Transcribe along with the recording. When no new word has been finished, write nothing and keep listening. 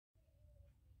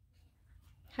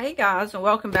Hey guys, and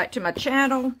welcome back to my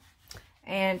channel.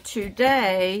 And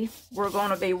today we're going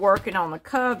to be working on the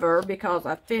cover because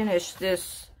I finished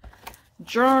this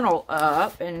journal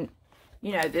up, and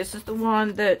you know, this is the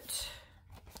one that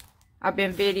I've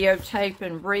been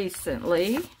videotaping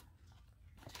recently.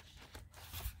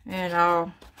 And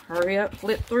I'll hurry up,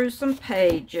 flip through some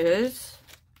pages.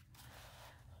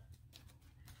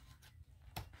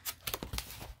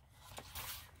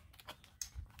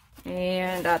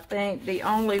 And I think the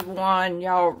only one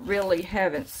y'all really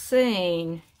haven't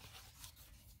seen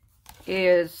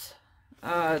is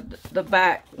the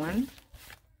back one.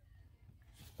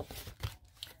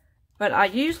 But I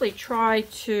usually try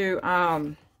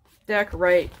to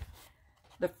decorate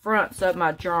the fronts of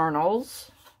my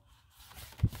journals.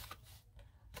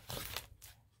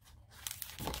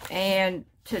 And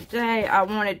today I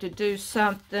wanted to do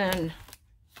something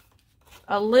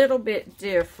a little bit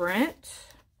different.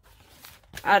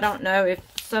 I don't know if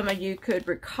some of you could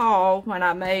recall when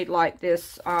I made like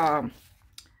this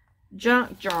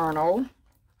junk journal.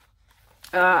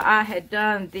 I had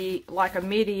done like a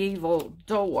medieval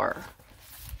door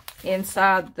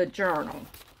inside the journal,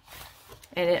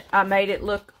 and I made it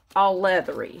look all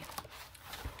leathery.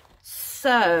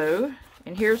 So,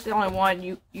 and here's the only one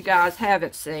you guys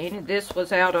haven't seen, and this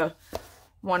was out of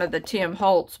one of the Tim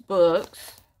Holtz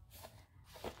books.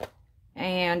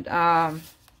 And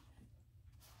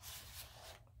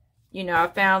you know, I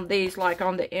found these like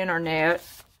on the internet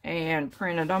and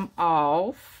printed them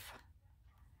off.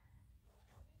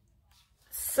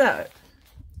 So,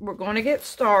 we're going to get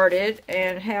started,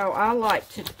 and how I like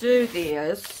to do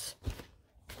this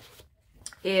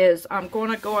is I'm going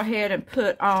to go ahead and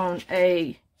put on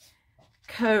a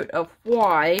coat of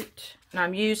white. And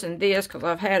I'm using this because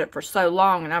I've had it for so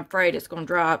long and I'm afraid it's going to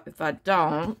dry up if I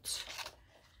don't.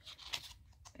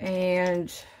 And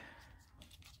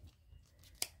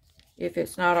if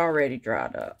it's not already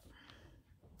dried up.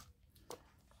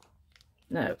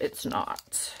 No, it's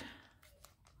not.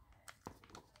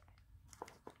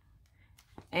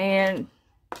 And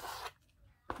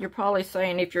you're probably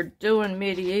saying, if you're doing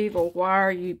medieval, why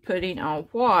are you putting on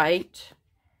white?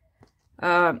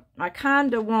 I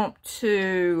kind of want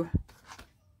to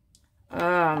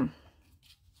put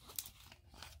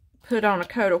on a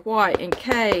coat of white in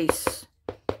case.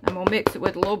 I'm going to mix it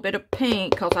with a little bit of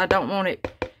pink because I don't want it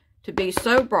to be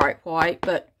so bright white,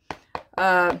 but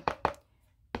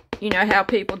you know how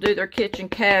people do their kitchen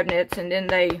cabinets and then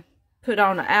they put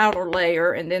on an outer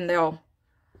layer and then they'll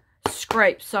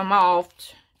scrape some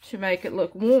off to make it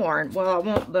look worn. Well, I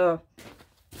want the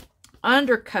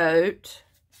undercoat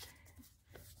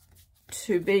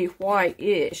to be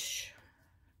white-ish.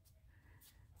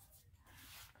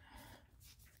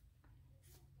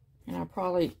 And I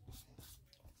probably,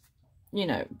 you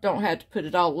know, don't have to put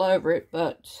it all over it,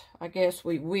 but I guess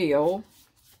we will.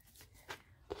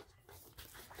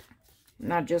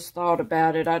 And I just thought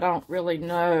about it. I don't really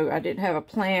know. I didn't have a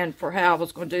plan for how I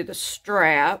was going to do the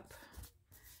strap.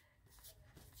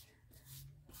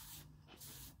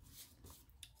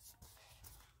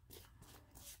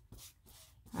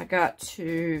 I got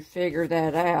to figure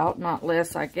that out. Not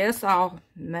less. I guess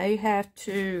may have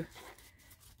to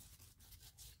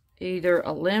either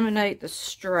eliminate the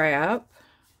strap,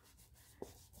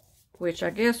 which I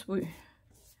guess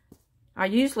I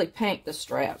usually paint the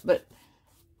strap, but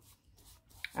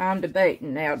I'm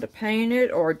debating now to paint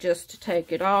it or just to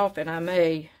take it off, and I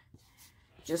may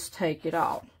just take it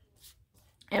off.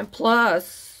 And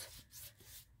plus,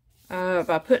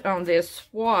 if I put on this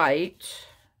white,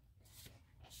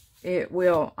 it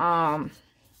will,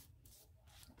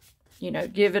 you know,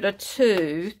 give it a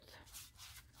tooth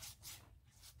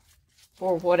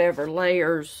for whatever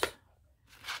layers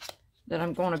that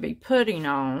I'm going to be putting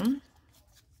on.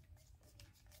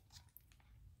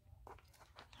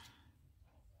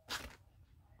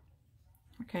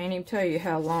 I can't even tell you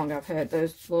how long I've had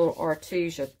those little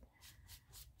Artesia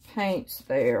paints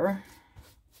there.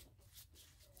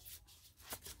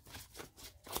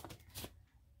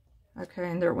 Okay,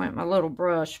 and there went my little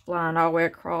brush flying all the way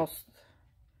across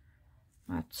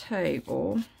my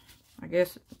table. I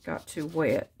guess it got too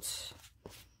wet.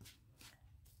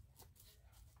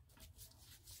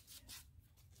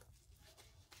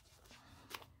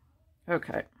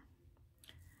 Okay,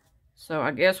 so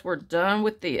I guess we're done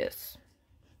with this.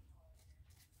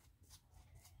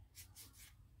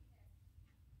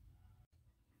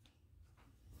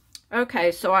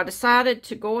 Okay, so I decided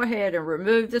to go ahead and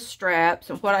remove the straps,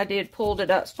 and what I did, pulled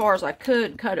it up as far as I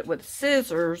could, cut it with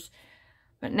scissors,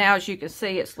 but now as you can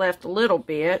see it's left a little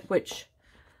bit, which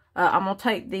I'm going to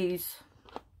take these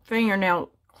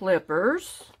fingernail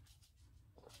clippers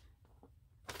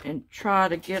and try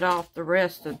to get off the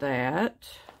rest of that,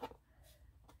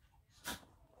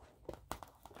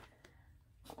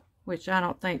 which I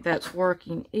don't think that's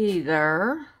working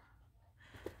either.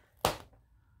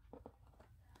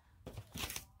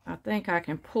 I think I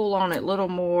can pull on it a little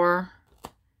more.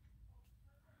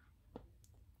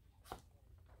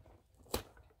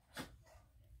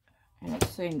 And it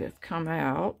seemed to have come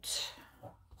out.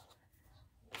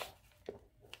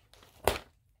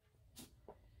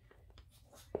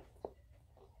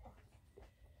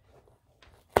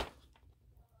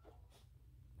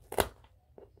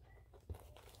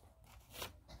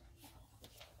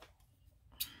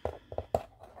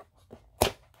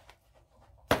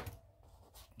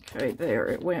 Okay, there,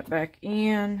 it went back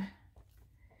in.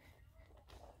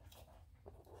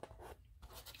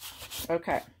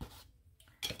 Okay.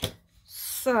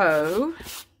 So,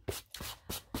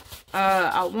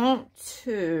 I want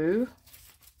to,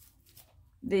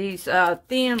 these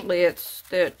thin lids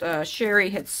that Sherry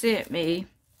had sent me,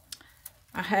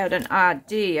 I had an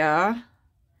idea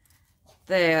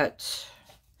that,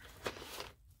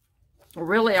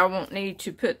 really I won't need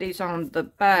to put these on the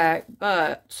back,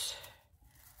 but,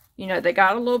 you know, they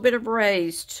got a little bit of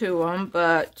raise to them,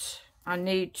 but I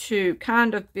need to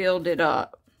kind of build it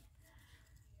up.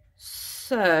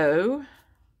 So,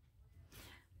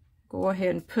 go ahead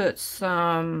and put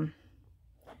some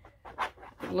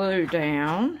glue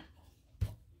down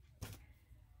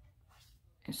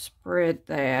and spread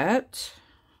that.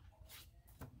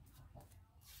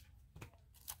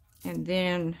 And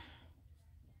then,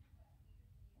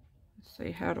 let's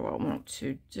see, how do I want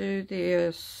to do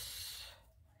this?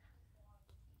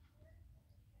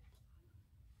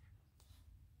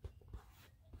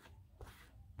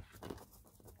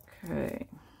 Okay.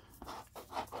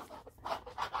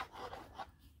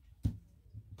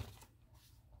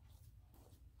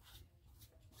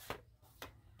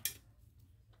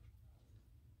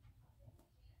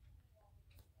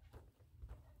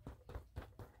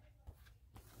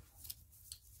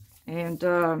 And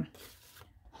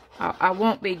I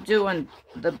won't be doing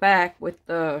the back with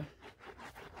the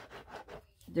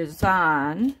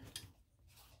design.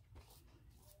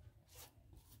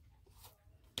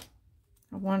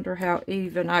 I wonder how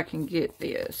even I can get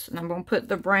this. And I'm going to put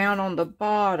the brown on the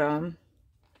bottom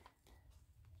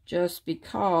just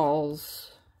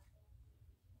because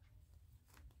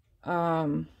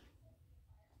you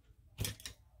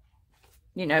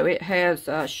know, it has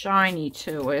shiny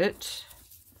to it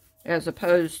as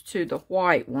opposed to the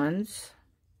white ones.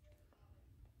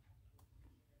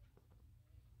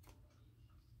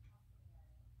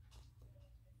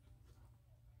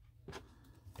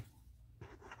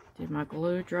 Did my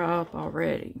glue dry up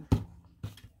already?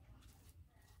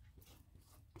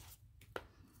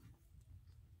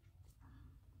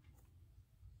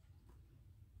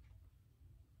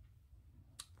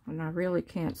 And I really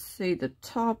can't see the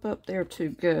top up there too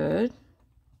good.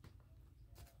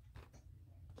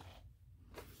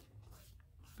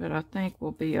 But I think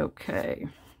we'll be okay.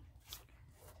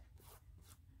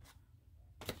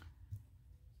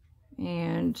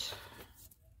 And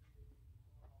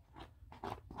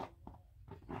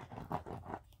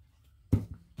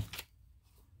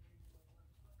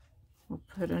we'll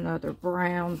put another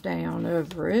brown down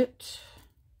over it.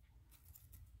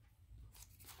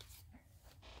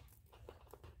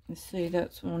 And see,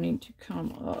 that's wanting to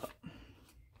come up.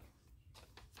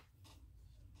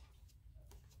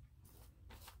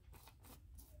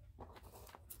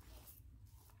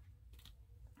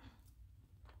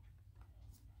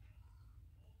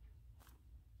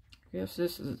 I guess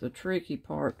this is the tricky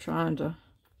part, trying to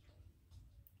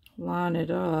line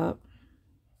it up.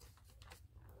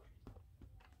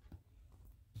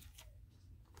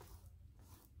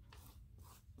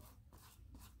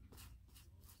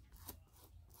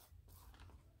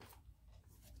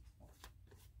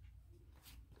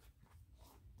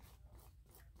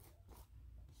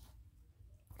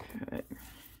 Okay.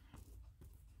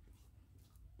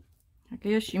 I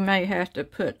guess you may have to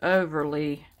put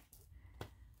overly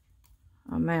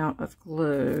amount of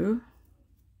glue.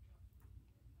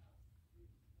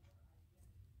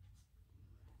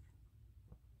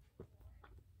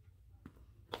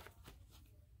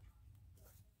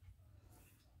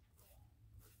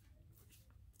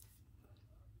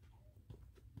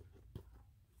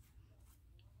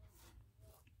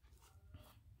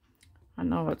 I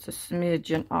know it's a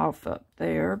smidgen off up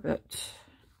there, but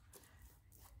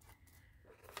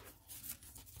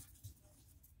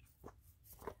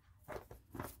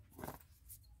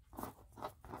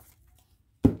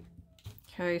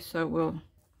okay, so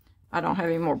I don't have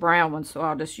any more brown ones, so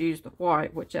I'll just use the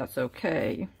white, which that's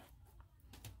okay.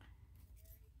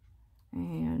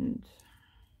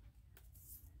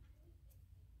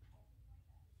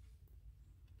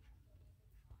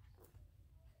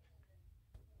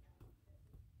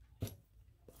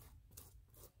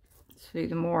 See,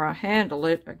 the more I handle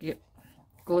it, I get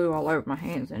glue all over my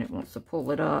hands and it wants to pull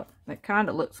it up. It kind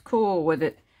of looks cool with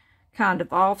it kind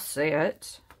of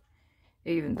offset,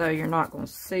 even though you're not going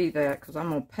to see that because I'm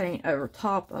going to paint over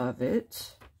top of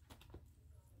it.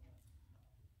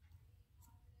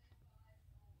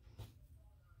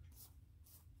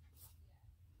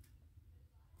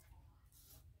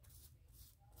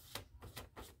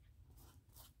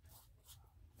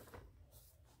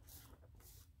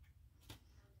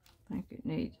 I think it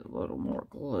needs a little more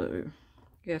glue.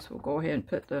 Guess we'll go ahead and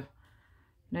put the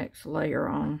next layer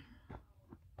on.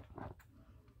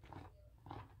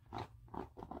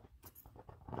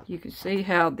 You can see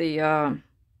how the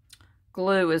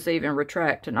glue is even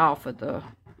retracting off of the,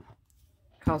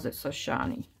 because it's so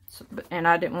shiny. So, and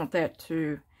I didn't want that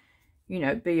to, you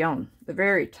know, be on the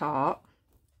very top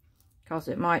because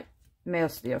it might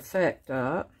mess the effect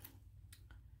up.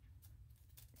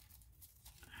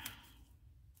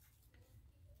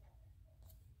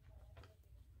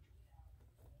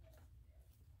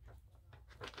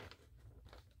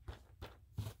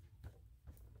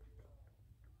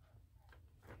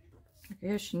 I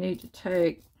guess you need to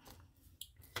take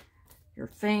your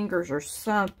fingers or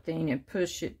something and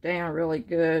push it down really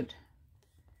good.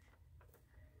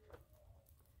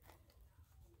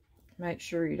 Make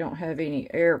sure you don't have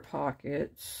any air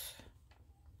pockets.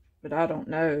 But I don't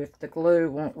know if the glue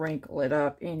won't wrinkle it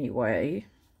up anyway.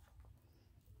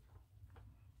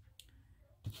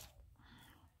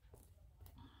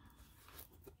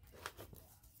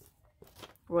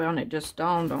 Well, and it just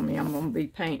dawned on me, I'm going to be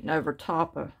painting over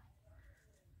top of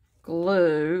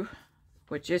glue,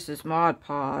 which this is Mod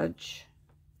Podge.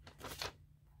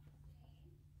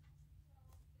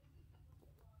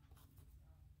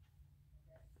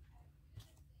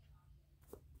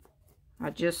 I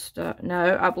just,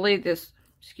 no, I believe this,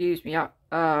 excuse me,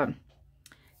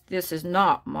 this is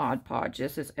not Mod Podge,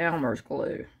 this is Elmer's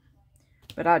glue.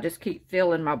 But I just keep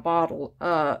filling my bottle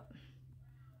up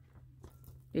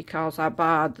because I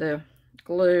buy the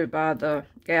glue by the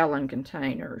gallon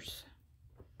containers.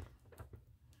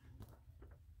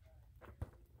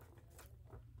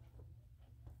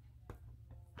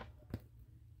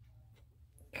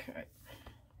 Okay.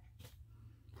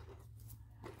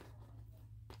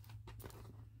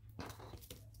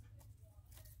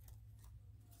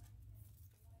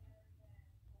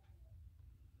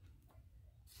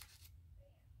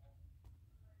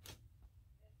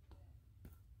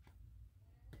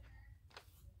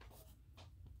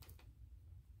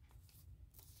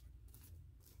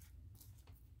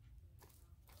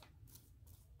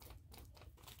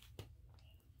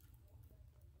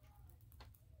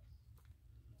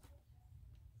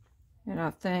 And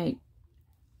I think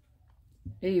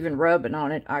even rubbing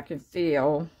on it, I can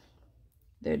feel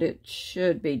that it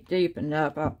should be deep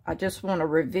enough. I just want to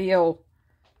reveal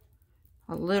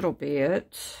a little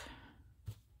bit.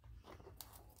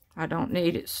 I don't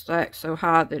need it stacked so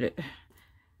high that it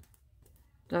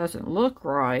doesn't look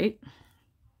right.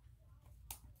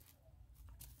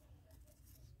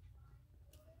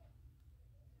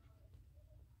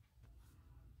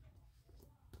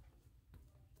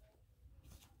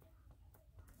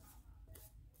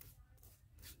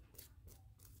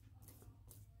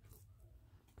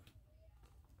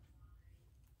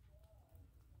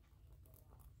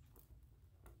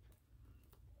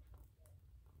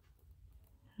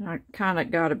 I kind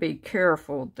of got to be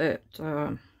careful that,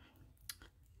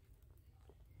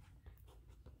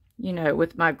 you know,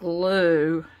 with my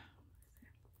glue,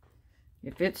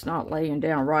 if it's not laying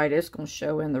down right, it's going to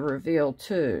show in the reveal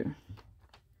too.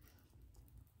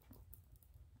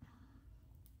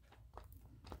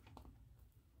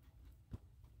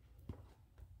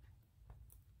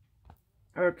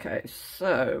 Okay,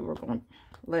 so we're going to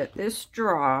let this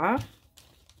dry.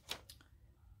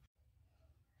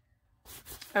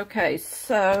 Okay,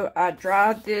 so I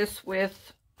dried this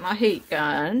with my heat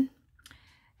gun,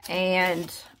 and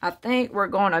I think we're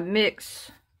going to mix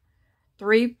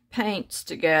 3 paints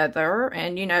together.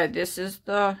 And you know, this is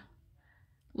the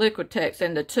Liquitex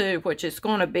in the tube, which is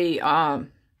going to be,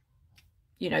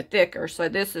 you know, thicker. So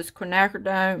this is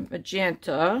quinacridone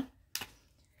magenta.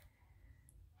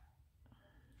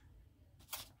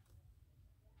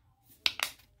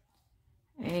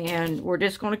 And we're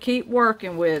just going to keep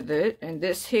working with it. And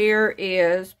this here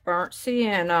is burnt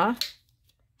sienna.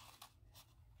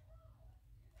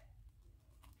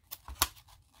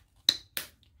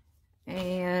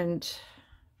 And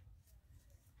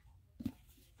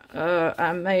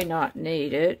I may not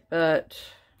need it, but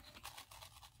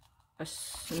a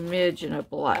smidgen of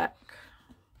black.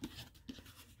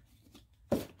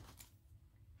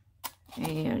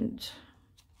 And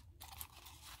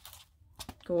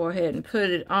go ahead and put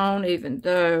it on, even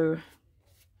though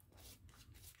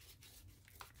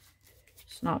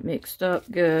it's not mixed up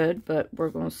good, but we're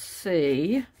going to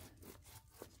see.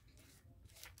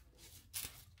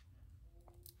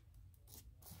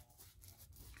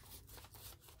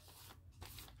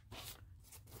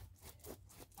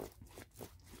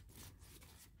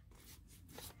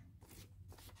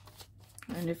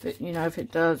 And if it, you know, if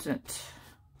it doesn't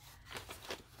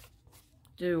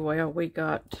do well, we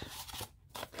got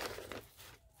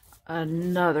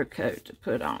another coat to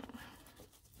put on.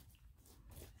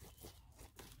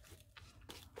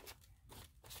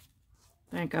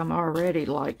 I think I'm already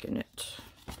liking it.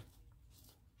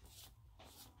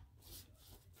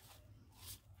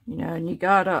 You know, and you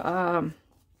gotta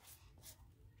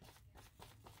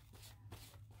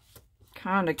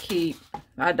kind of keep,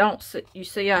 I don't see, you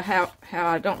see how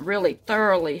I don't really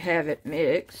thoroughly have it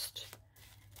mixed.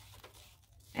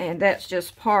 And that's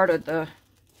just part of the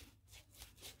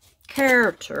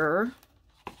character.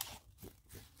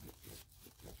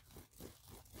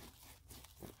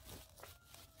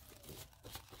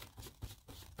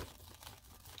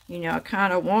 You know, I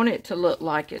kind of want it to look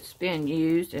like it's been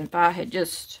used. And if I had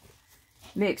just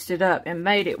mixed it up and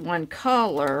made it one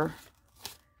color,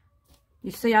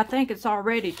 you see, I think it's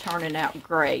already turning out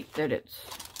great. That it's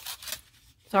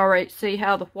already, see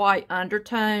how the white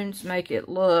undertones make it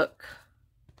look,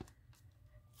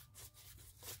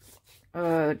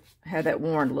 had that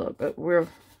worn look. But we're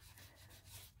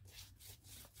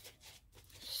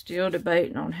still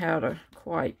debating on how to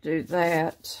quite do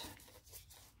that.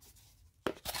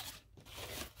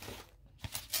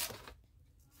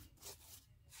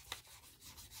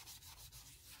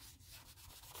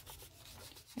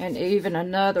 And even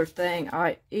another thing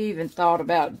I even thought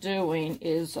about doing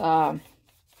is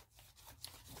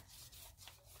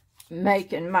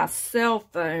making my cell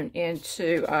phone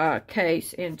into a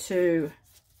case, into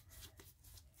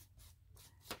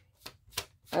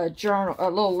a journal, a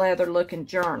little leather looking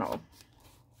journal.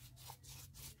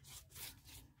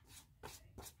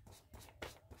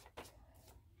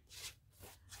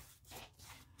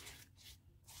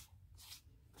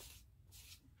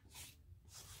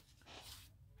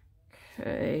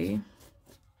 Okay,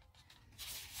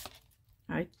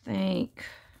 I think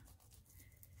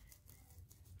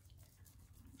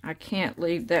I can't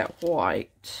leave that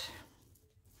white,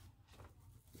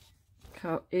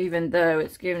 even though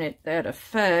it's giving it that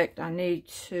effect. I need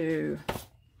to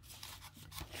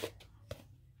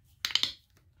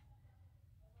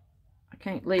I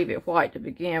can't leave it white to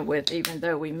begin with, even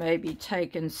though we may be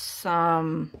taking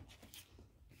some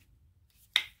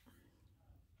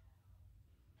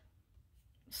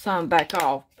back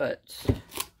off, but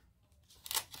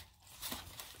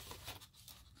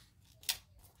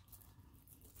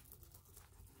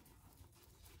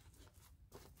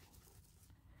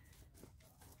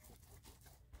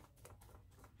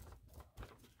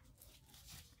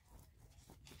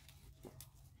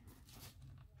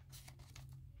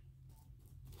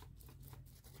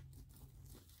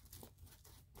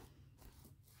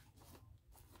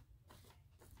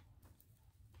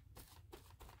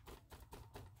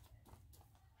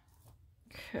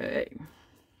okay.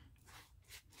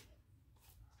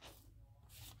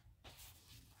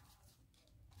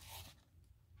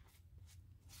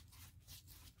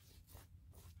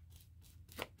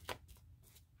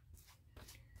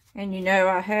 And you know,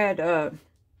 I had a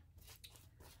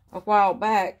while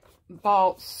back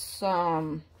bought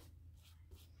some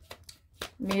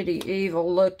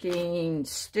medieval looking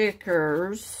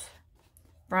stickers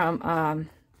from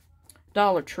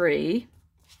Dollar Tree.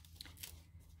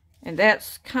 And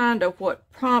that's kind of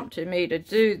what prompted me to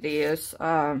do this.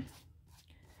 I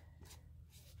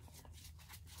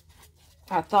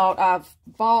thought I've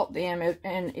bought them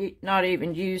and not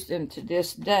even used them to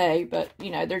this day, but you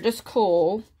know, they're just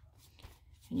cool.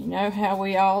 And you know how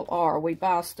we all are. We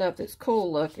buy stuff that's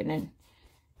cool looking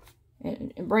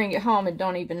and bring it home and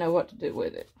don't even know what to do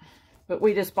with it. But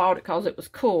we just bought it because it was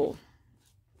cool.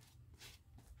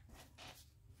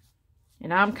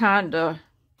 And I'm kind of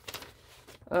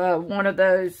one of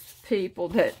those people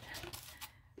that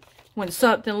when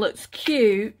something looks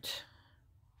cute,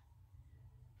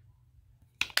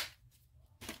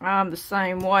 I'm the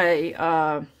same way.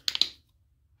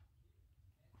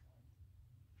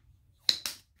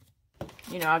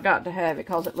 You know, I got to have it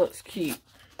because it looks cute.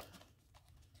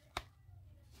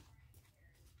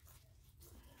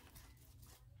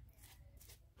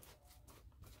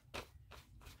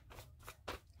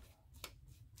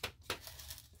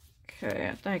 Okay,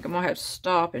 I think I'm going to have to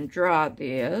stop and dry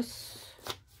this.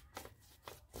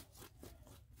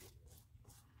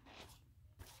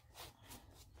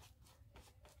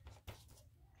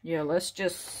 Yeah, let's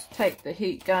just take the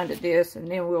heat gun to this, and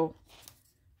then we'll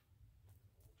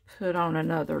put on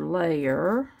another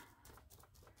layer.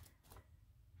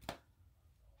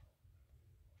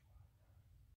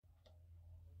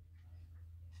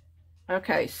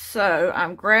 Okay, so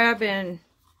I'm grabbing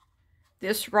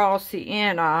this raw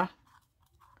sienna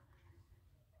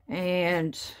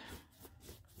and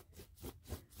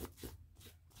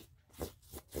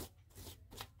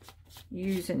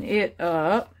using it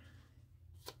up.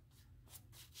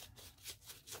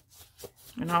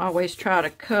 And I always try to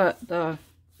cut the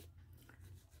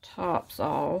tops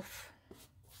off.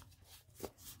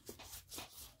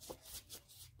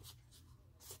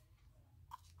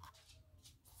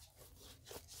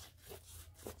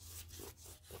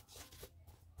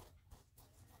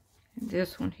 And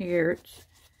this one here,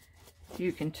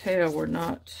 you can tell we're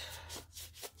not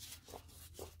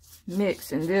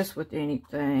mixing this with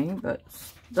anything, but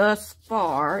thus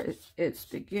far it's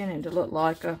beginning to look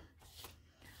like a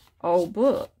old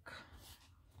book.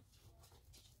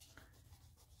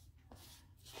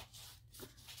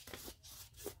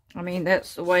 I mean,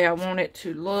 that's the way I want it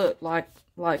to look,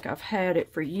 like I've had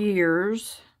it for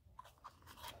years.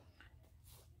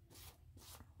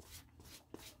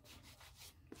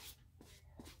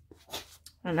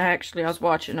 And actually, I was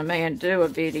watching a man do a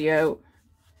video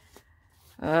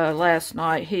last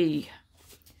night. He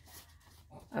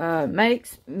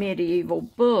makes medieval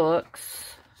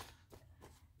books,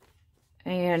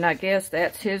 and I guess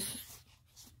that's his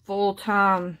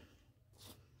full-time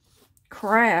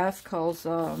craft, because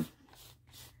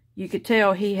you could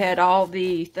tell he had all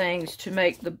the things to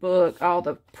make the book, all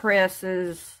the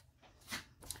presses.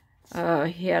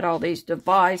 He had all these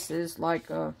devices, like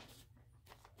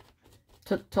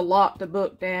to lock the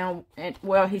book down, and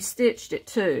well, he stitched it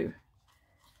too.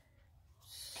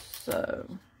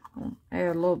 So I'll add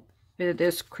a little bit of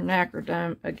this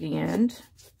quinacridone again.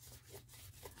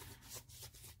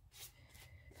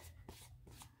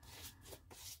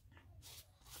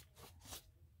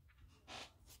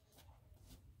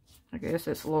 I guess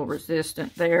it's a little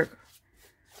resistant there,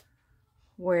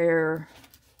 where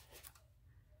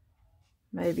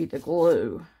maybe the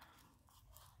glue.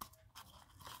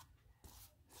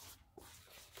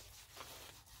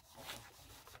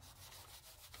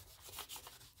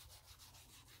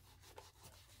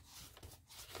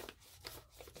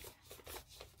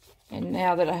 And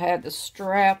now that I have the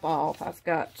strap off, I've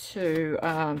got to,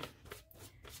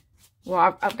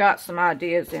 well, I've got some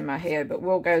ideas in my head, but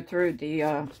we'll go through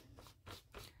the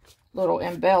little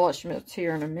embellishments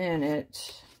here in a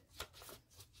minute.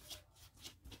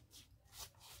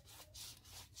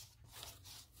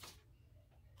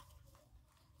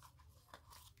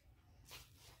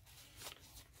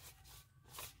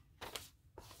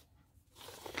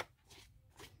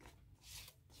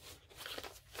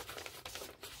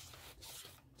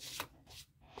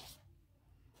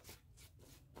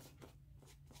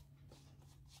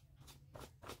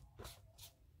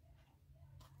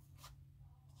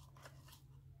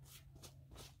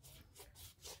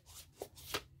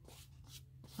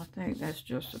 I think that's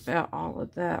just about all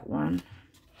of that one.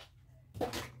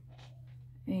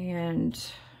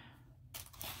 And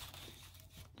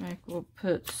I think we'll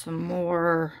put some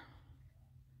more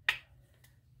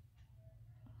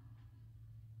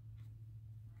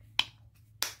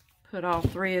put all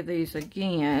three of these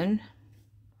again.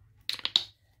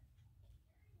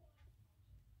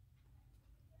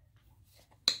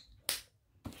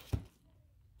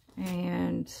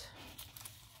 And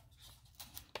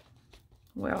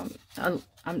well,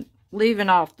 I'm leaving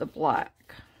off the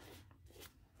black,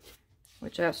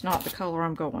 which that's not the color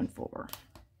I'm going for.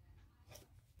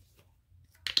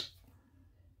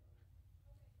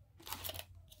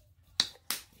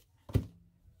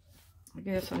 I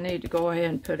guess I need to go ahead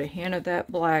and put a hint of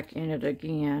that black in it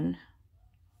again.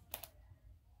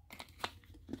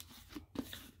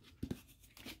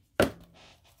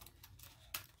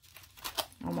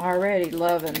 I'm already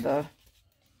loving the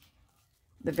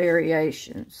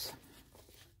variations.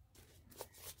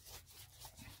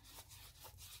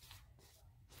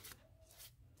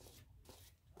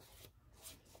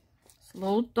 It's a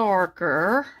little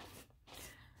darker,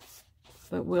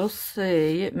 but we'll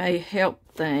see. It may help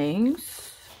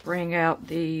things bring out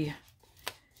the,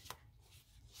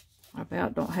 I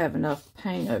about don't have enough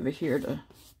paint over here to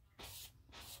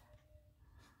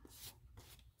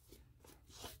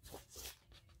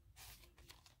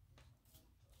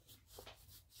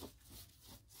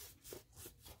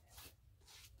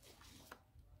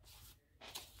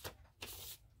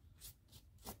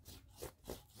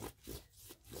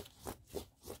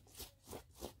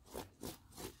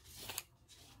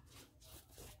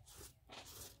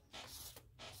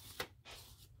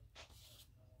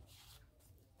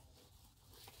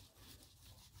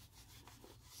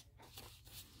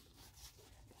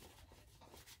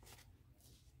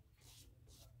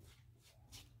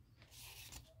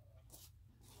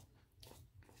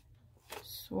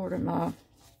Sort of my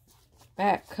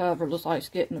back cover looks like it's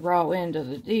getting the raw end of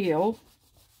the deal.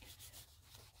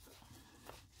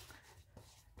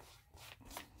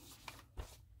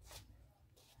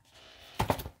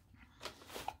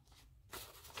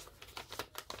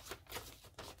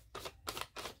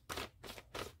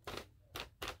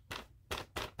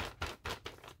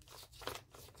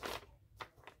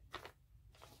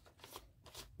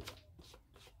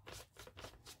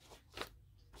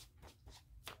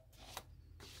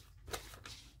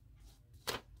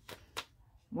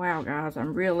 Wow, guys,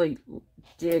 I'm really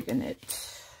digging it.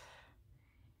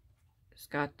 It's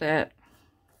got that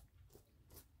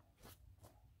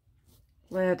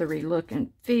leathery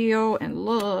looking feel and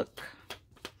look,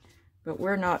 but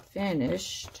we're not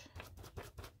finished.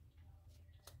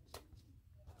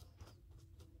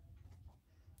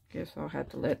 Guess I'll have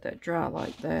to let that dry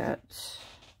like that.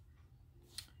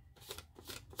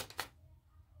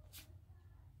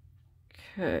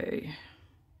 Okay.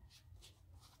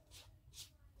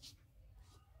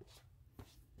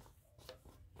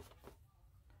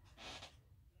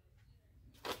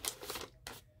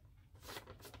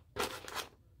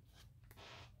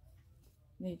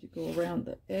 Need to go around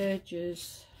the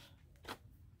edges.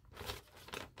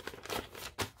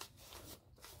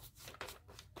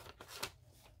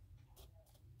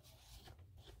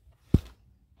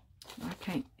 I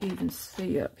can't even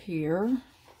see up here.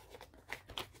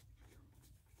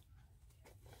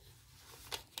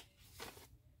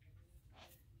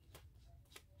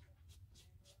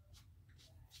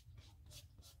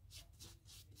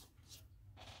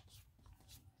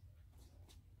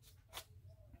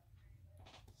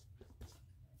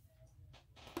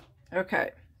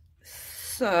 Okay,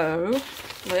 so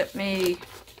let me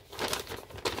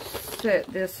set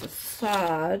this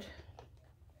aside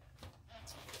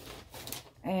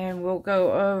and we'll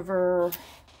go over,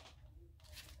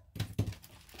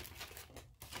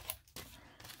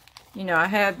 you know, I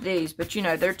have these, but you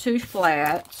know, they're too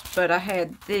flat, but I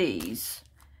had these,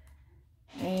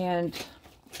 and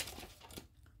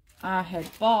I had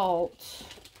bought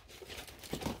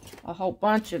a whole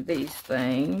bunch of these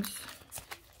things.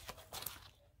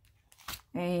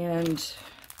 And,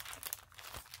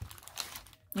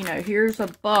 you know, here's a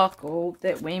buckle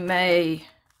that we may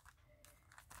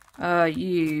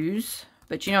use.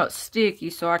 But, you know, it's sticky,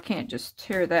 so I can't just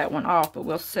tear that one off. But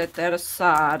we'll set that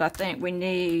aside. I think we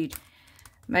need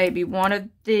maybe one of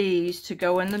these to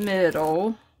go in the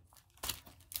middle.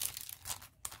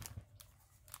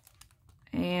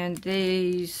 And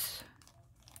these,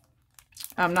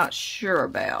 I'm not sure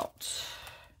about.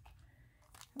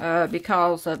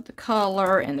 Because of the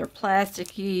color, and they're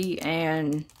plasticky,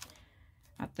 and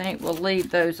I think we'll leave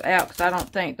those out because I don't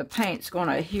think the paint's going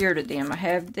to adhere to them. I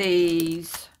have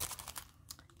these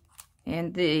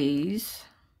and these,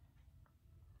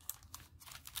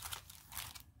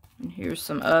 and here's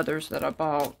some others that I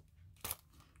bought.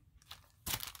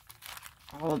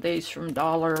 All of these from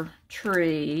Dollar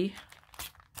Tree.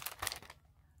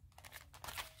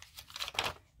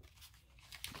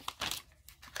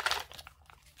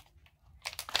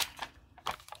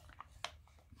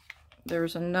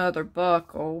 There's another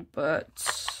buckle, but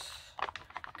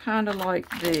kind of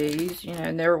like these, you know,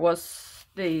 and there was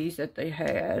these that they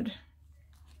had.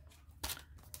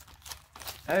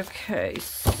 Okay,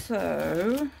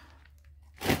 so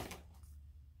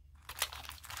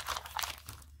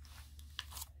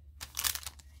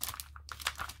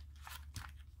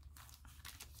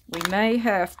we may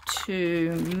have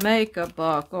to make a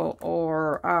buckle,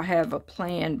 or I have a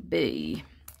plan B.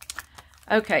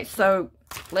 Okay, so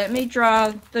let me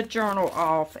dry the journal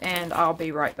off and I'll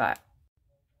be right back.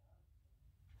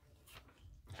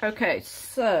 Okay,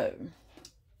 so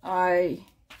I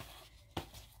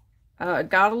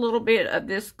got a little bit of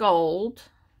this gold,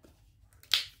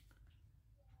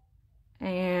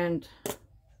 and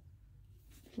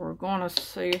we're going to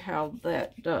see how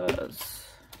that does.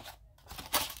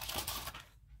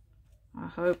 I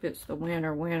hope it's the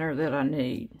winner that I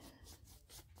need.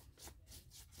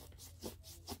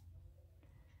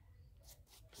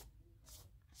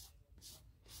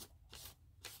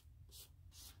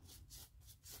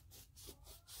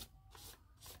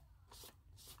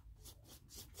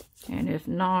 And if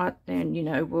not, then, you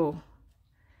know, we'll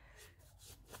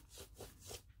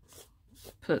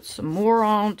put some more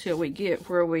on till we get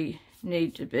where we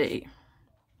need to be.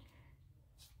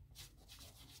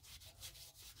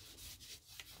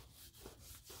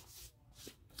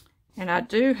 And I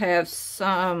do have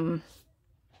some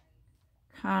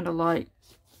kind of like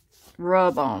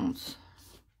rub-ons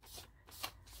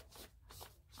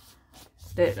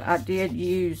that I did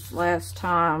use last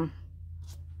time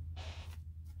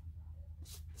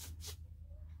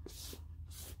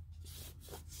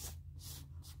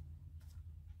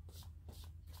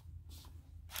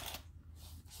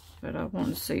But I want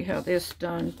to see how this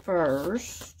done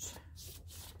first.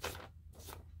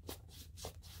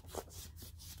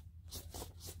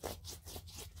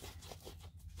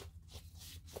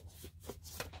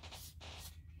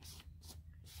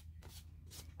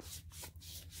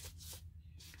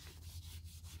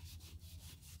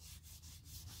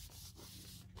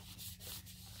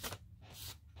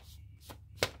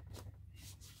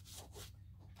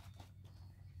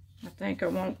 I think I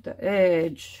want the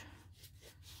edge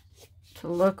to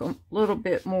look a little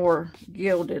bit more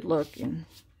gilded looking.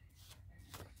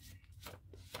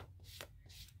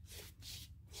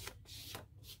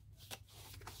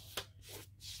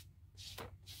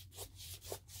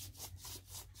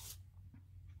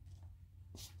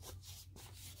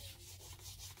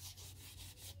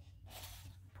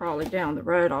 Probably down the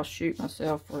road I'll shoot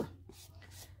myself for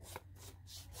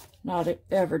not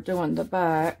ever doing the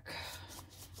back.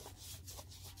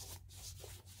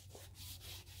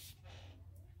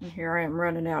 And here I am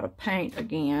running out of paint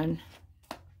again.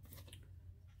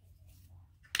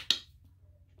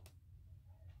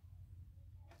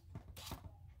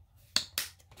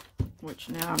 Which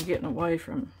now I'm getting away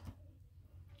from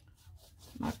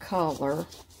my color.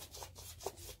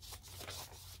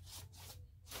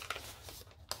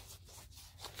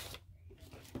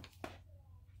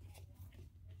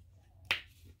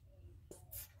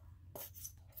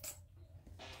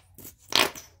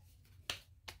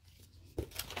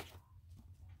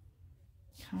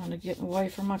 Kind of getting away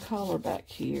from my color back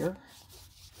here.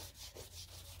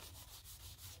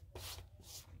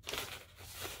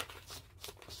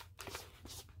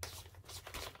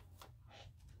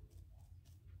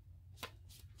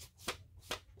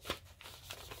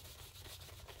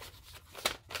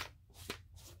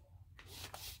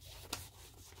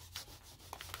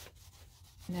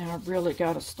 Now I've really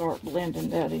got to start blending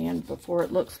that in before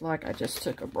it looks like I just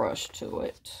took a brush to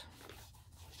it.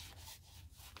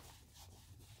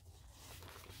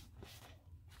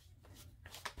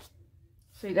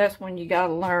 See, that's when you got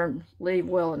to learn, leave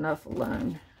well enough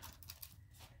alone.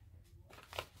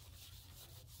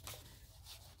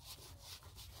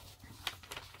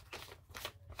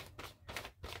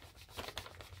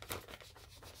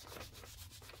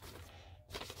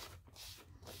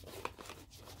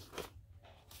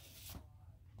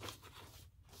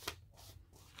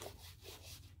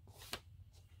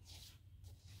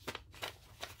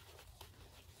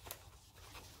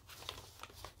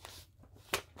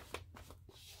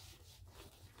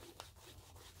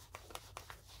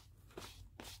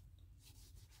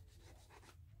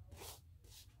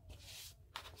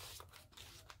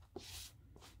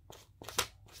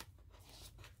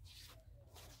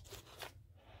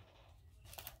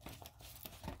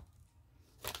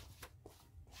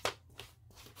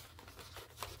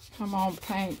 Come on,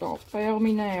 paint, don't fail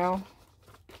me now.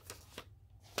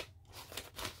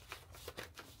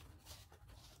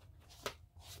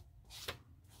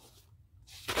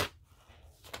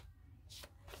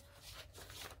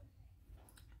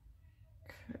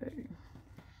 Okay.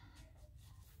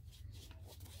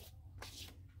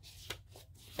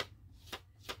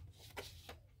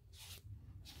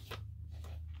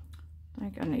 I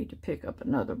think I need to pick up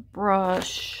another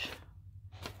brush.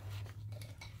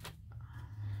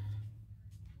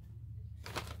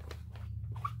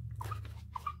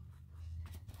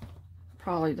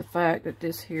 Probably the fact that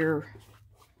this here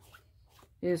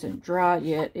isn't dry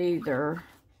yet either.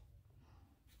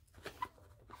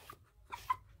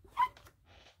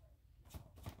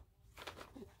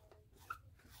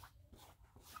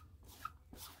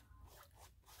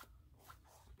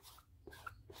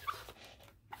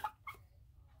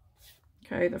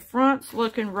 Okay, the front's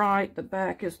looking right, the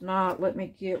back is not. Let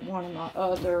me get one of my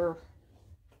other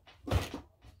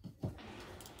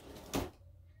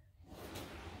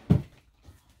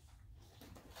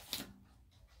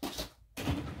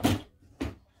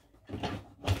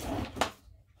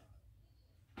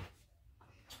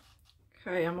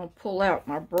Okay, I'm going to pull out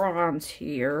my bronze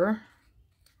here.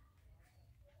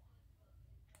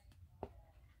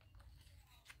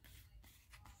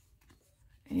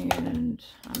 And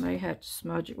I may have to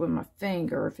smudge it with my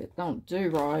finger if it don't do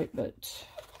right, but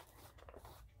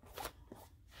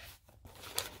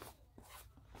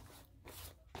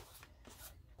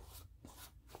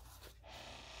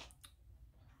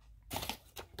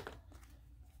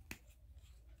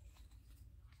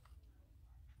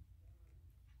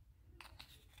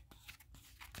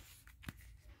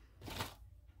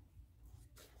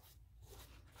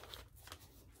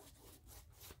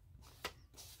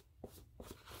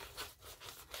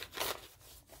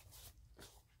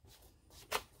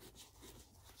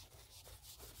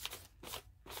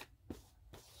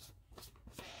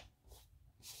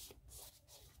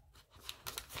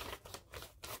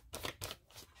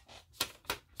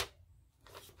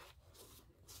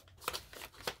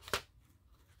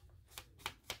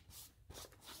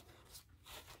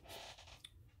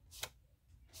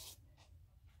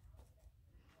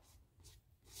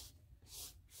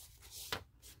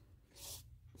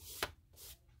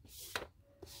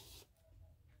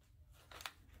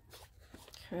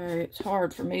Okay, it's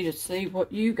hard for me to see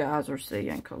what you guys are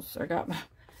seeing because I got my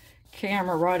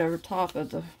camera right over top of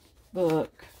the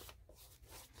book.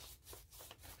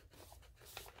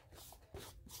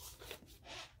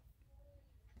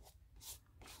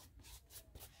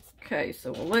 Okay,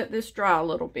 so we'll let this dry a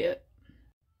little bit.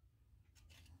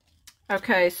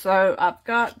 Okay, so I've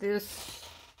got this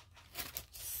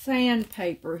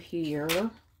sandpaper here,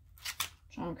 which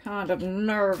I'm kind of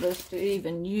nervous to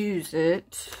even use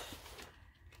it.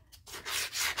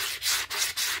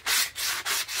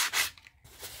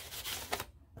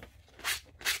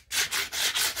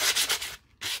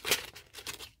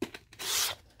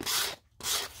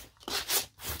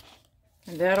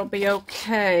 And that'll be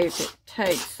okay if it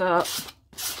takes up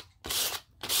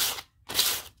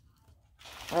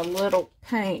a little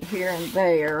paint here and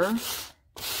there.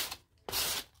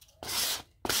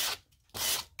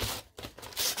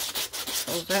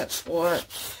 So that's what,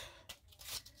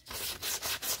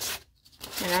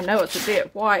 and I know it's a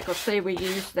bit white because see we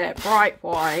used that bright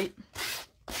white.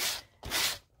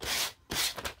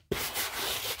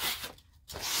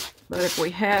 But if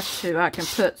we have to, I can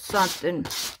put something,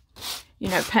 you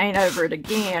know, paint over it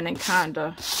again and kind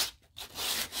of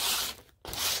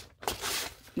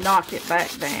knock it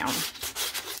back down.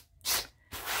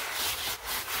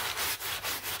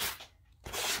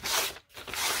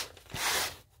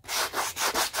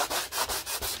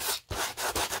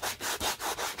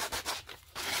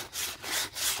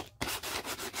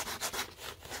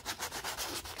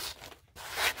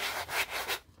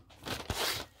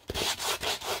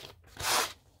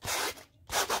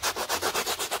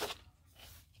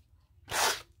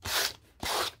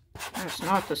 That's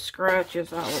not the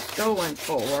scratches I was going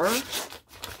for.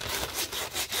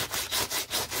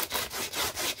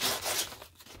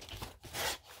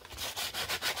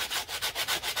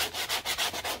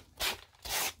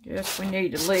 Guess we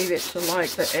need to leave it to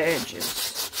like the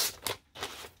edges.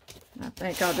 I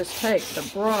think I'll just take the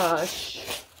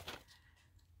brush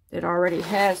that already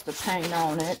has the paint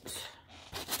on it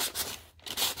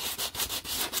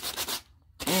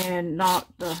and knock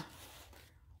the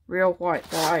real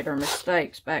white or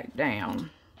mistakes back down.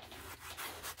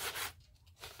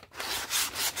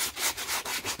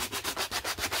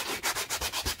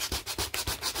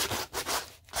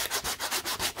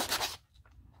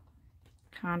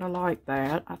 Kind of like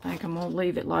that. I think I'm going to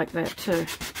leave it like that too.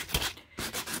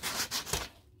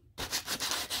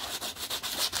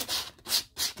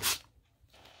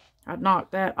 I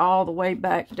knocked that all the way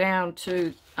back down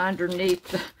to underneath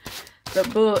the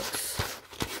books.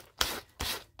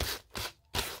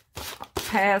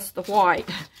 Past the white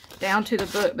down to the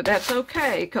book, but that's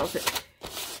okay because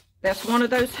that's one of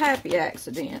those happy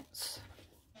accidents.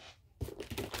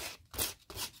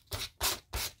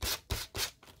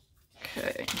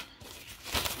 Okay.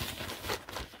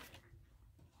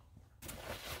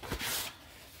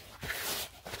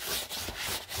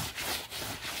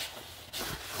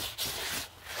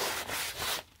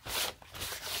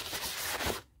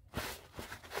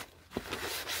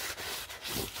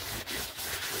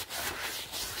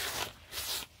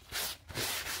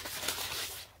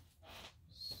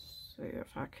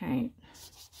 If I can't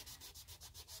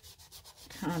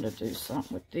kind of do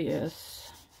something with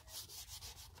this.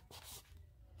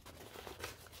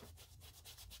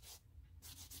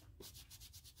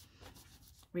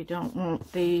 We don't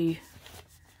want the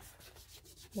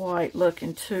white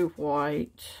looking too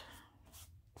white.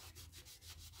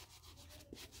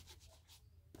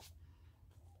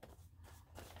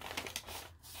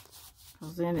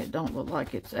 Because then it don't look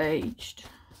like it's aged.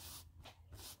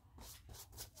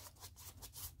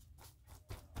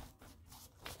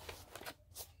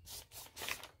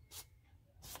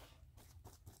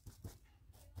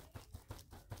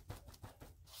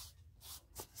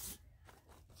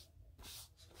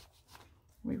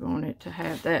 We want it to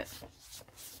have that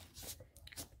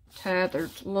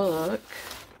tethered look.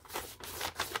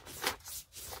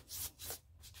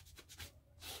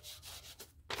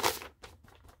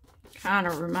 Kind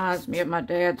of reminds me of my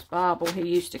dad's Bible he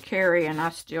used to carry, and I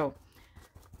still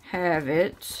have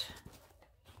it.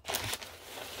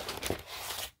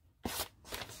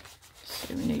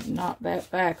 So we need to knock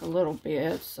that back a little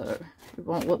bit so it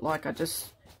won't look like I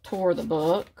just tore the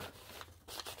book.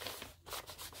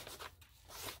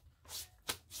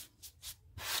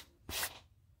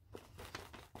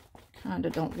 Kind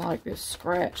of don't like this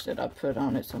scratch that I put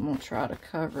on it, so I'm going to try to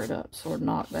cover it up, sort of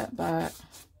knock that back.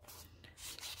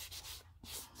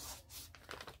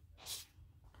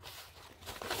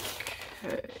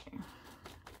 Okay.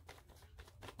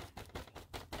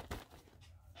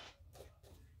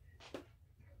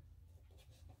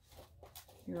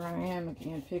 Here I am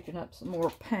again, picking up some more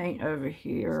paint over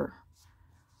here.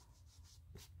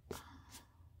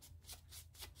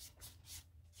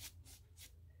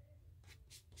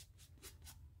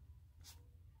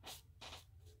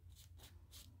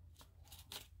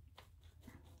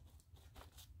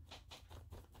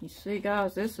 You see,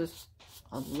 guys, this is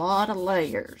a lot of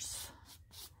layers.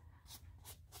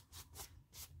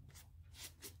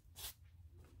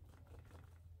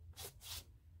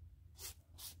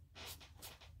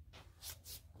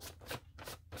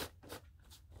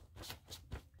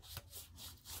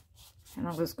 And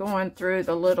I was going through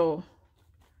the little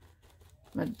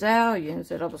medallions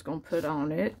that I was going to put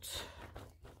on it.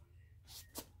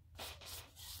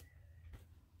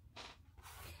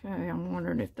 Okay, I'm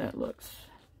wondering if that looks...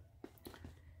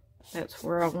 That's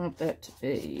where I want that to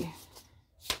be.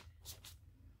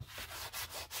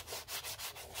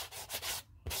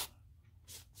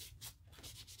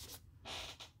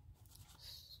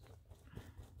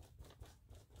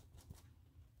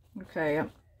 Okay,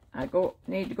 I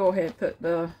need to go ahead and put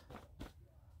the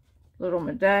little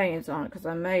medallions on it because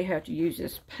I may have to use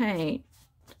this paint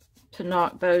to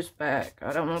knock those back.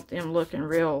 I don't want them looking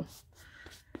real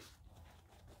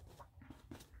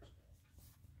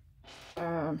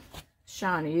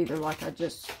shiny either, like I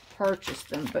just purchased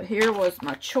them. But here was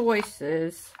my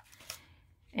choices,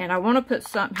 and I want to put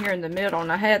something here in the middle,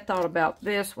 and I had thought about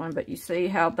this one, but you see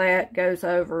how that goes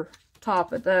over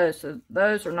top of those, so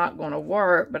those are not going to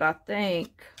work. But I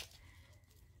think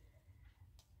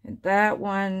that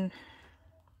one,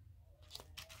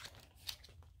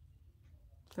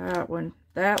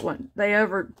 they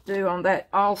overdo on that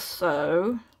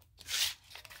also.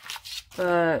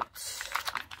 But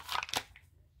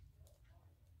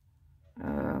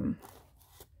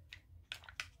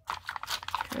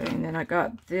okay, and then I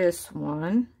got this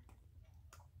one,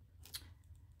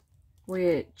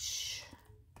 which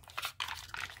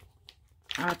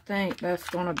I think that's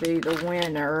going to be the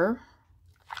winner.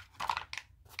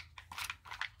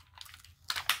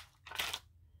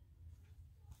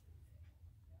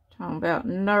 Talking about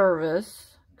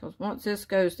nervous, because once this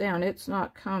goes down, it's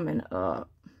not coming up.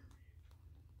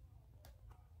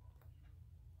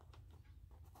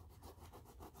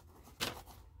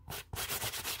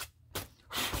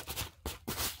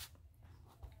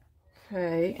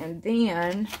 Okay, and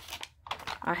then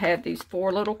I had these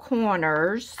 4 little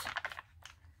corners.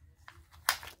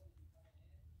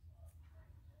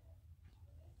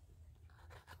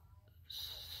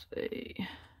 Let's see.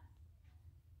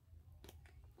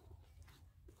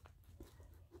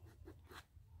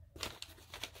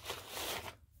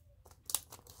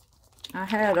 I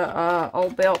had a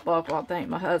old belt buckle I think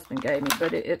my husband gave me,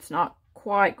 but it's not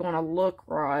quite going to look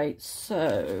right,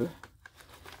 so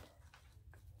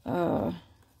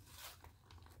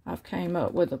I've came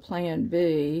up with a plan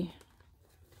B,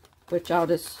 which I'll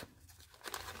just,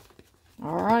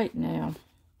 alright now,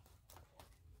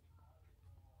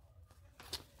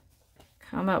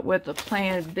 come up with a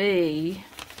plan B.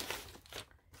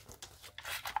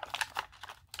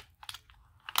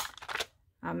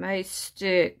 I may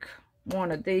stick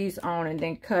one of these on and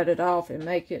then cut it off and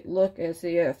make it look as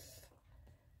if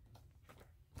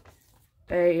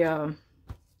a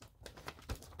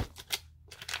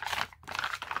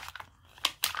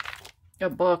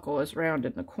buckle is round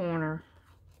in the corner.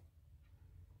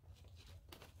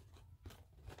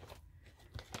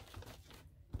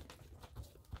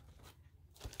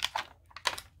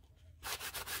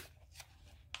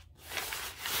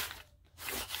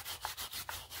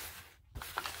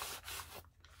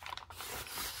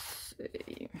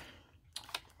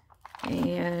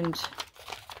 And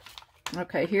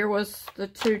okay, here was the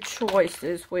 2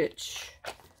 choices, which,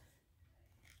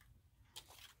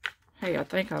 hey, I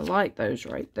think I like those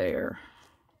right there.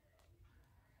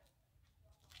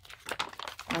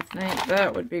 I think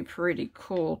that would be pretty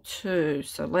cool too.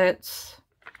 So let's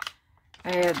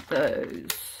add those.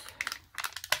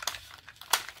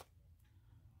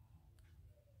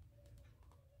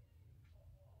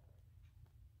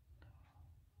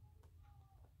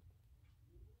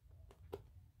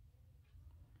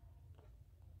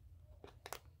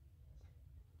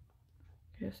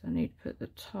 Guess I need to put the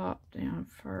top down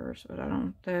first, but I don't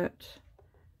want that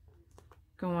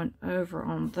going over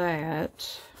on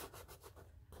that.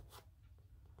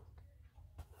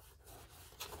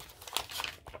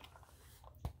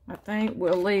 I think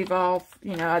we'll leave off,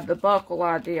 you know, the buckle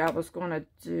idea. I was going to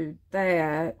do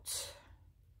that.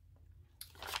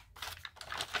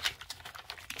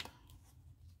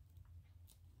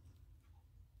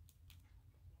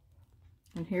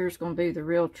 And here's going to be the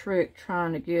real trick,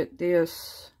 trying to get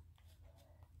this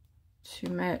to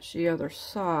match the other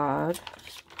side.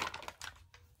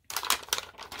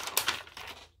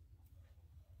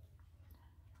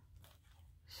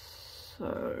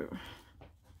 So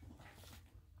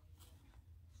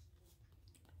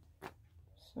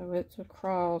it's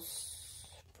across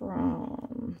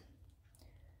from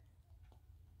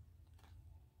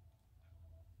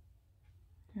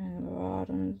and the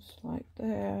bottoms like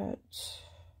that,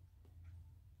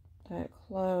 that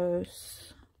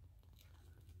close.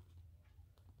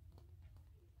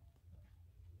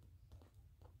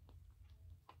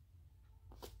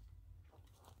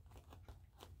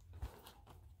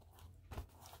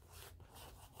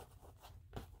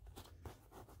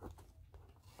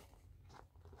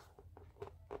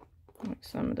 Like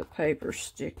some of the paper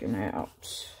sticking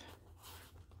out.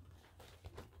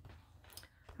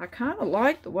 I kind of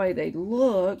like the way they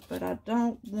look, but I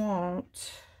don't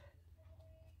want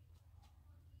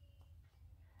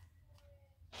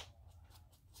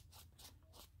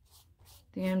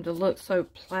them to look so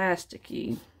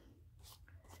plasticky.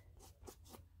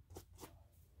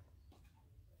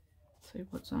 Let's see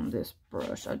what's on this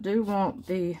brush. I do want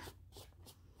the...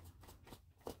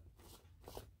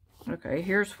 Okay,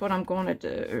 here's what I'm going to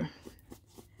do.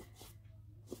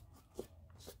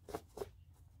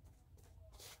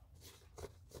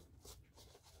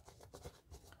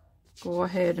 Go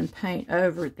ahead and paint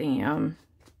over them.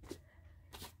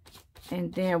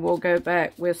 And then we'll go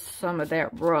back with some of that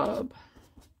rub.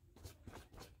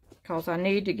 Because I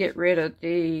need to get rid of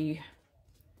the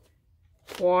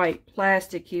white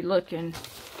plasticky looking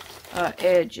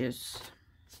edges.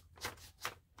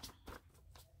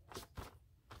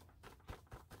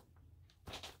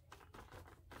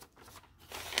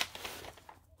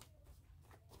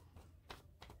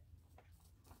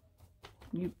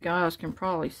 You guys can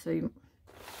probably see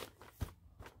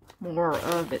more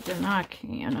of it than I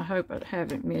can. I hope I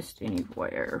haven't missed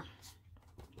anywhere.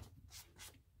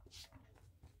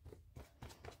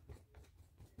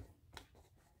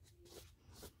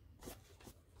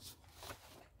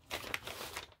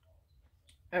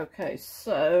 Okay,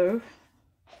 so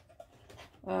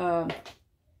I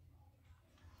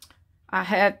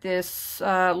have this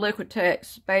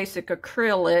Liquitex Basic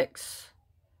Acrylics.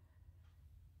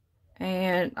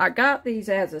 And I got these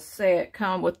as a set,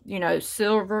 come with, you know,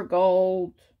 silver,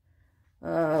 gold,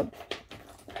 a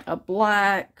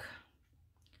black,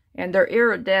 and they're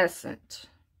iridescent.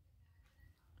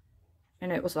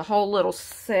 And it was a whole little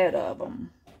set of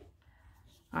them.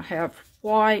 I have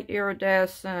white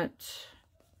iridescent,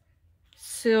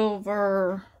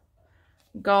 silver,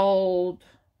 gold,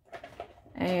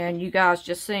 and you guys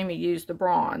just see me use the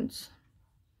bronze.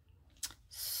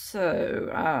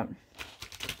 So, I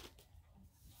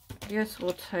guess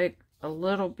we'll take a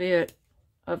little bit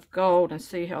of gold and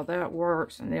see how that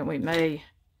works, and then we may,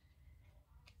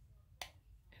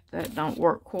 if that don't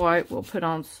work quite, we'll put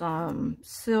on some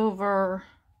silver.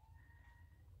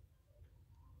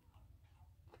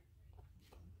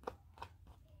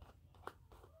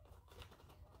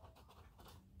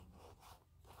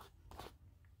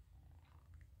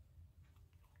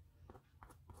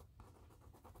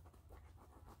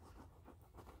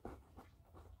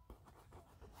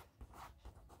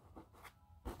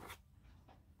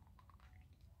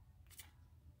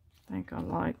 I think I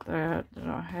like that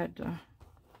I had to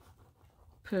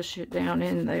push it down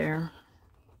in there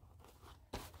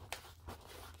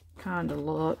kind of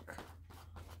look.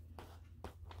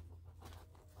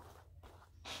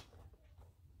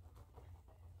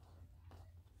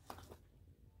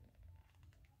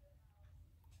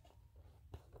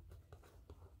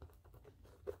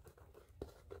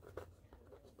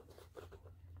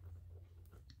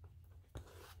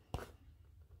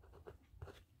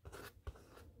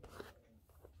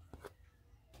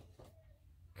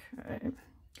 Okay,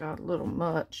 got a little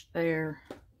much there.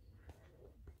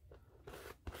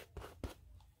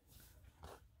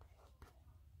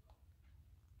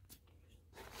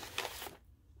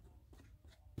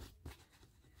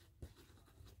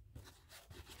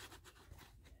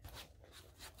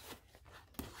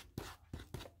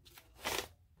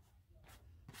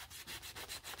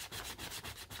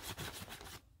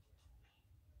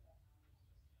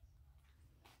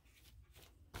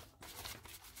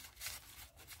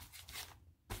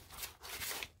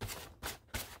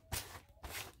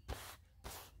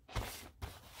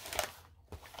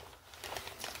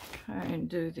 And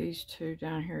do these two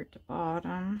down here at the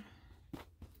bottom.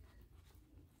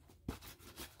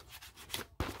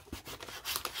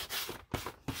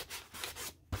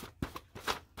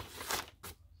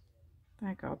 I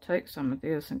think I'll take some of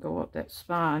this and go up that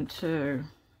spine too.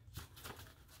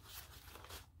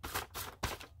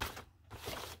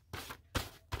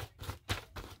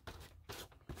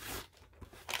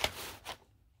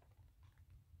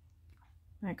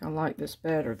 I think I like this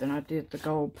better than I did the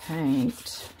gold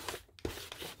paint.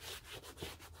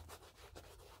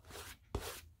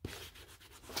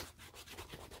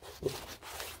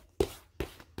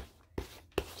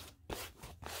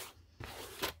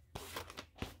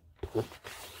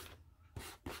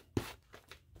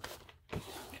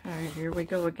 Okay, here we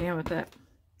go again with that.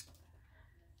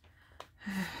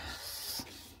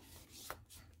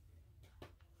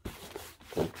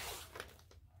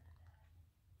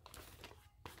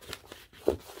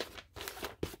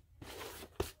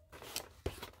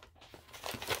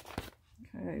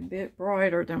 Okay, a bit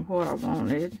brighter than what I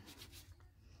wanted.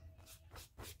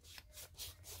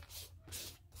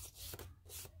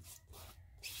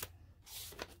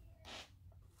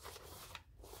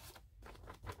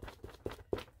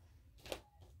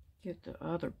 Get the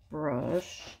other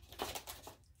brush.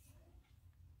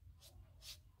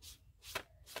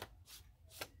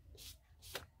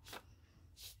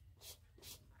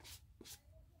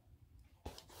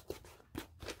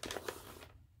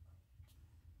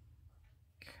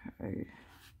 Okay.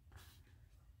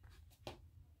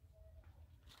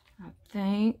 I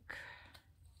think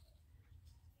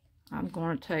I'm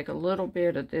going to take a little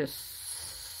bit of this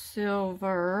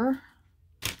silver.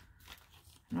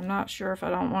 I'm not sure if I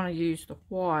don't want to use the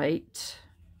white.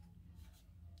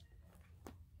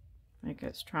 I think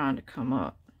it's trying to come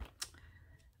up.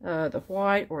 The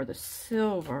white or the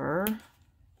silver.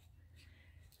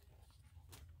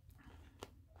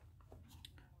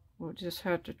 We'll just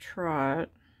have to try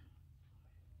it.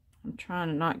 I'm trying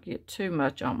to not get too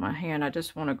much on my hand. I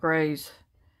just want to graze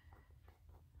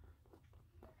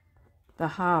the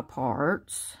high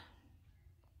parts.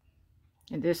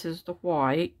 And this is the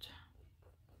white.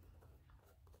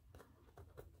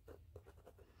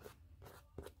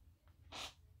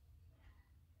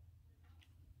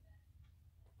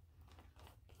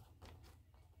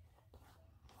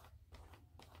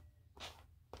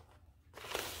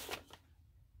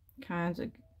 Kinds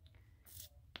of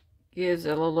gives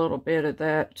it a little bit of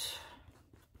that,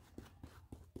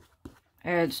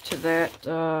 adds to that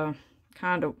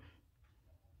kind of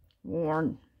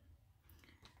worn,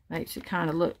 makes it kind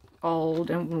of look old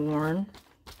and worn.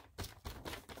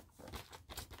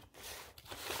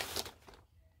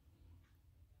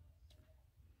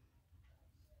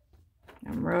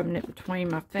 I'm rubbing it between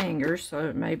my fingers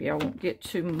so maybe I won't get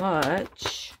too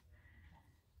much.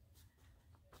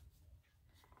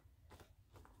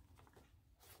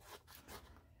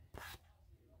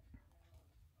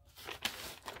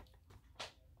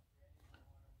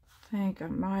 I think I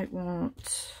might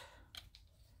want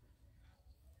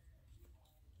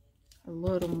a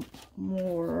little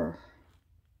more.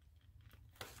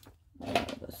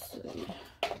 Let's see.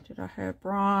 Did I have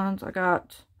bronze? I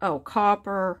got, oh,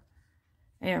 copper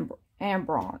and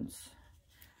bronze.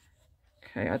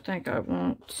 Okay, I think I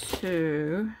want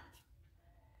to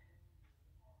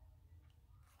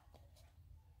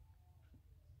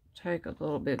take a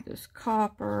little bit of this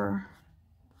copper.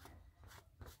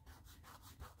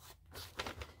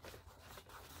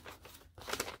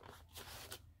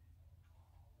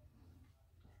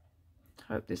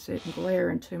 Hope this isn't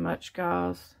glaring too much,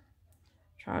 guys.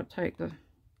 Try to take the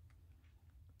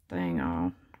thing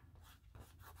off.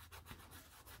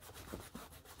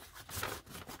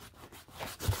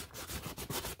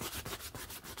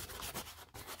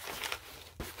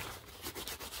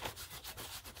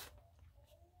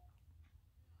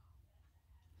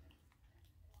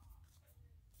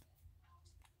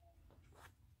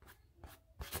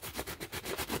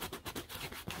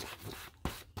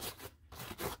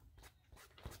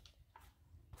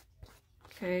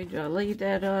 Okay, do I leave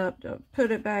that up? Do I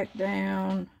put it back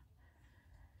down?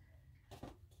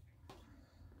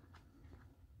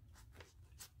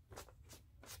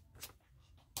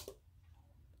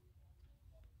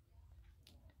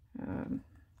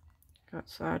 Got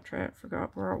sidetracked,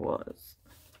 forgot where I was.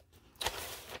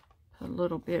 A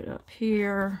little bit up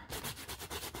here.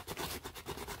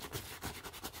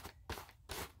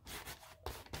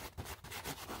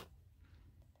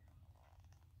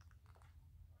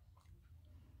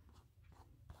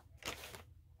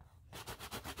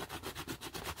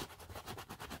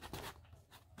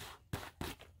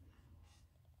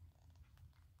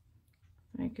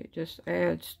 I think it just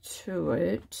adds to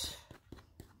it.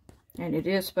 And it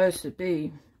is supposed to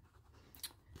be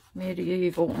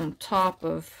medieval on top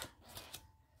of.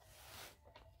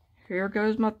 Here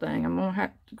goes my thing. I'm gonna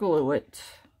have to glue it.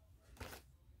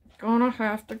 Gonna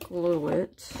have to glue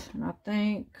it. And I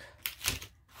think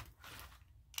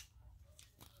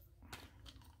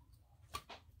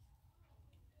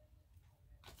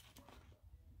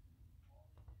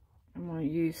I'm gonna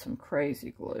use some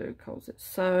crazy glue because it's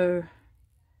so...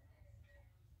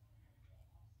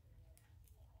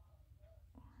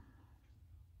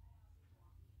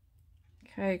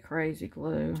 Okay, crazy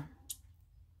glue.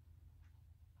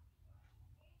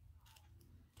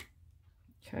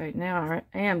 Okay, now I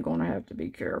am going to have to be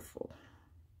careful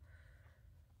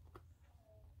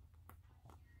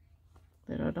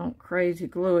that I don't crazy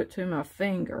glue it to my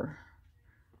finger.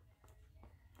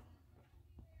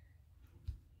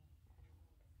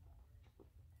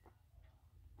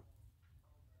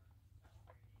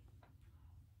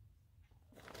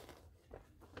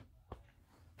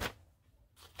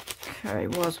 Okay,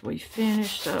 was we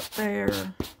finished up there?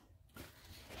 Let's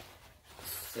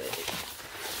see.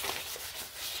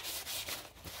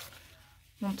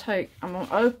 I'm gonna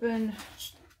open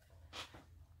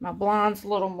my blinds a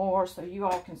little more so you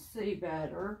all can see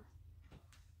better.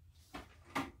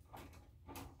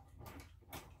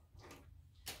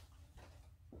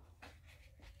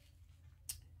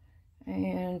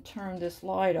 And turn this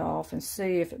light off and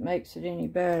see if it makes it any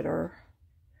better.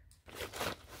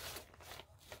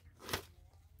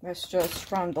 That's just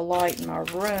from the light in my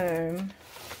room.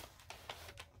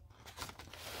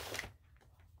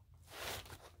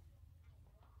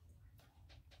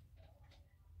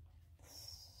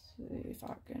 Let's see if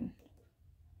I can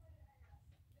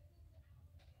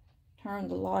turn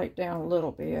the light down a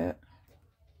little bit.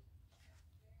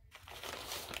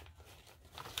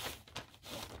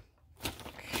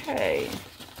 Okay,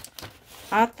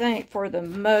 I think for the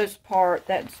most part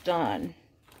that's done.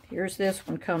 Here's this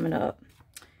one coming up.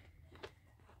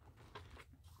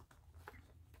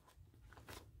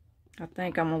 I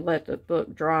think I'm going to let the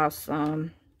book dry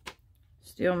some.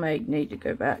 Still may need to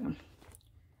go back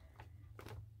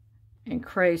and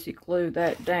crazy glue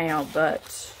that down, but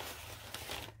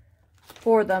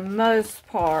for the most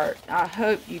part, I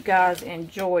hope you guys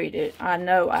enjoyed it. I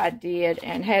know I did,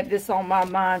 and had this on my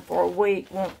mind for a week,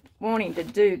 wanting to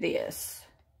do this.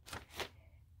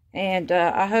 And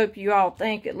I hope you all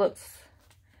think it looks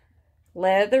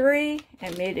leathery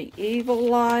and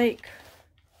medieval-like.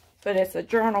 But it's a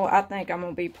journal I think I'm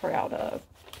going to be proud of.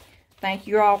 Thank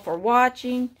you all for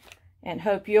watching, and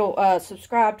hope you'll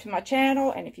subscribe to my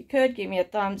channel. And if you could, give me a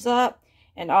thumbs up.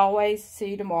 And always, see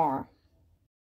you tomorrow.